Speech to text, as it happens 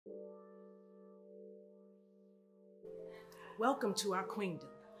Welcome to our queendom.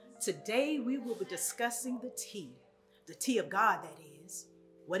 Today we will be discussing the T of God, that is.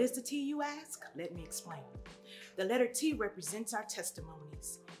 What is the T, you ask? Let me explain. The letter T represents our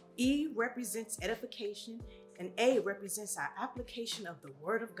testimonies. E represents edification, and A represents our application of the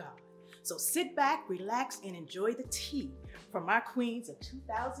Word of God. So sit back, relax, and enjoy the T from our queens of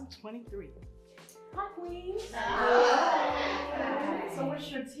 2023. Hi, queens. Hi. So what's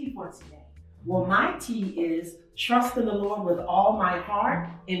your T for today? Well, my T is trust in the Lord with all my heart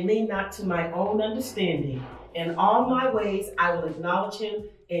and lean not to my own understanding. In all my ways, I will acknowledge him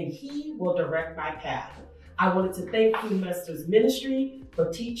and he will direct my path. I wanted to thank Queen Esther's ministry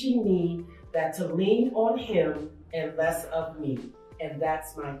for teaching me that to lean on him and less of me. And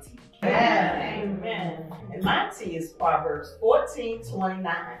that's my T. Amen. And my T is Proverbs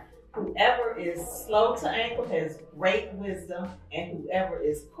 14:29. Whoever is slow to anger has great wisdom, and whoever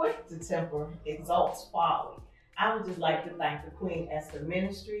is quick to temper exalts folly. I would just like to thank the Queen Esther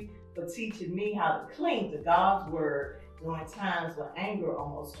Ministry for teaching me how to cling to God's word during times when anger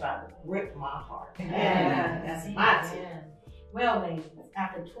almost tried to rip my heart. Amen. That's my T. Well, ladies,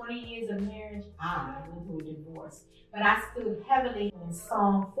 after 20 years of marriage, I went through a divorce. But I stood heavily in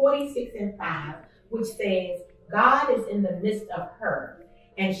Psalm 46:5, which says, God is in the midst of her,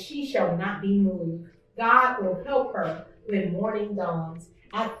 and she shall not be moved. God will help her when morning dawns.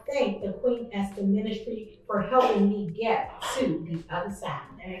 I thank the Queen Esther Ministry for helping me get to the other side.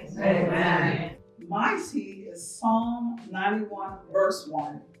 Amen. My T is Psalm 91, verse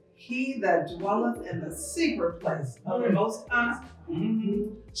 1. He that dwelleth in the secret place of the Most High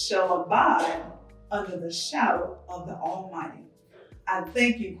shall abide under the shadow of the Almighty. I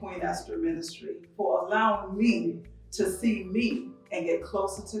thank you, Queen Esther Ministry, for allowing me to see me and get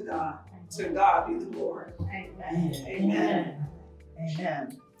closer to God. To God be the glory. Amen. Amen.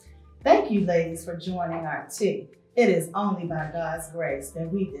 Amen. Thank you, ladies, for joining our T. It is only by God's grace that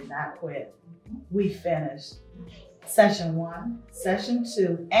we did not quit. We finished session 1, session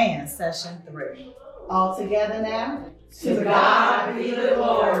 2, and session 3. All together now? To God be